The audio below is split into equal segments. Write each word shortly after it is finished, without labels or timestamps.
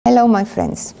Hello my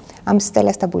friends, I'm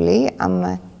Stella Stobouli, I'm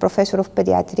a professor of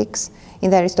pediatrics in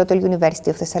the Aristotle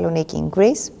University of Thessaloniki in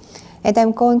Greece, and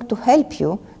I'm going to help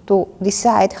you to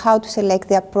decide how to select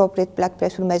the appropriate blood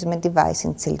pressure measurement device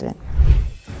in children.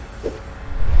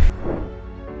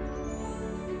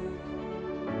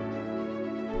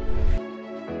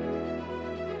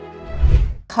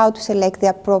 How to select the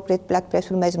appropriate blood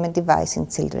pressure measurement device in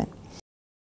children.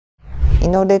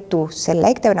 In order to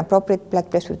select an appropriate blood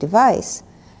pressure device,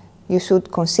 you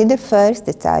should consider first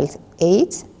the child's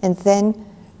age and then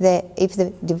if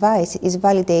the device is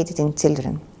validated in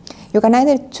children. You can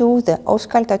either choose the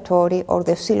auscultatory or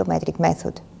the oscillometric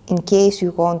method. In case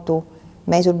you want to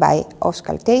measure by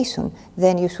auscultation,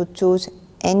 then you should choose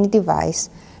any device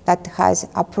that has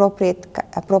appropriate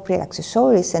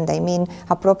accessories, and I mean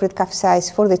appropriate cuff size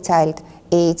for the child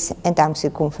age and arm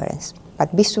circumference.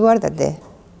 But be sure that the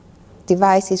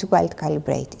device is well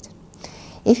calibrated.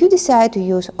 If you decide to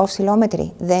use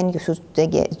oscillometry, then you should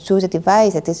choose a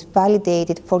device that is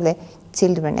validated for the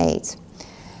children age.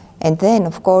 And then,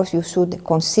 of course, you should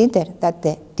consider that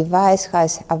the device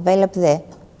has available the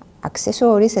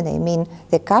accessories, and I mean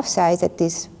the cuff size that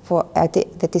is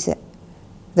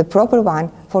the proper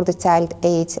one for the child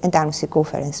age and arm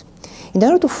circumference. In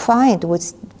order to find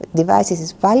which device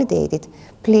is validated,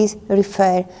 please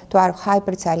refer to our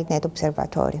HyperChildNET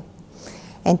observatory.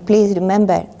 And please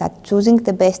remember that choosing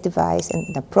the best device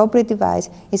and the appropriate device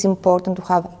is important to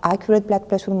have accurate blood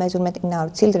pressure measurement in our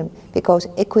children, because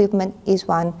equipment is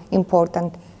one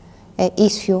important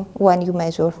issue when you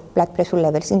measure blood pressure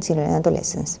levels in children and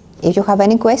adolescents. If you have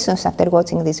any questions after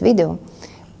watching this video,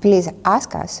 please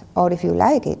ask us, or if you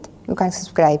like it, you can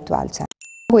subscribe to our channel.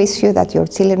 I wish you that your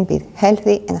children be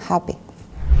healthy and happy.